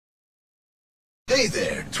Hey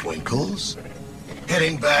there, Twinkles.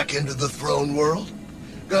 Heading back into the throne world?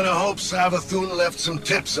 Gonna hope Savathun left some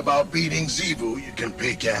tips about beating Xivu you can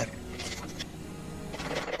peek at.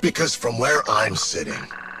 Because from where I'm sitting,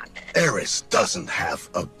 Eris doesn't have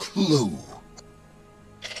a clue.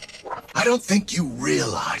 I don't think you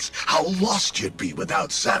realize how lost you'd be without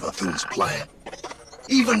Savathun's plan.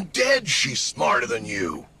 Even dead, she's smarter than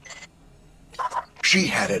you. She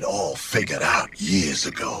had it all figured out years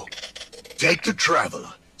ago. Take the Traveler,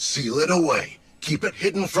 seal it away, keep it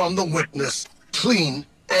hidden from the witness, clean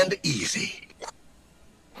and easy.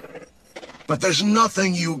 But there's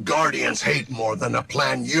nothing you Guardians hate more than a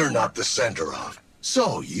plan you're not the center of.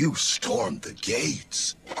 So you stormed the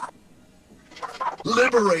gates.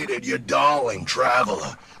 Liberated your darling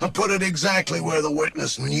Traveler, and put it exactly where the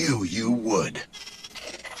witness knew you would.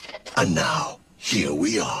 And now, here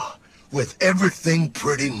we are, with everything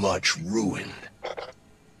pretty much ruined.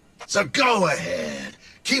 So go ahead,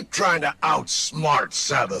 keep trying to outsmart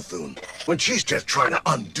Savathun, when she's just trying to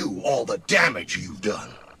undo all the damage you've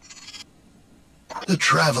done. The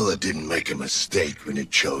Traveler didn't make a mistake when it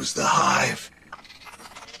chose the Hive.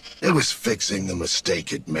 It was fixing the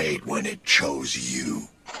mistake it made when it chose you.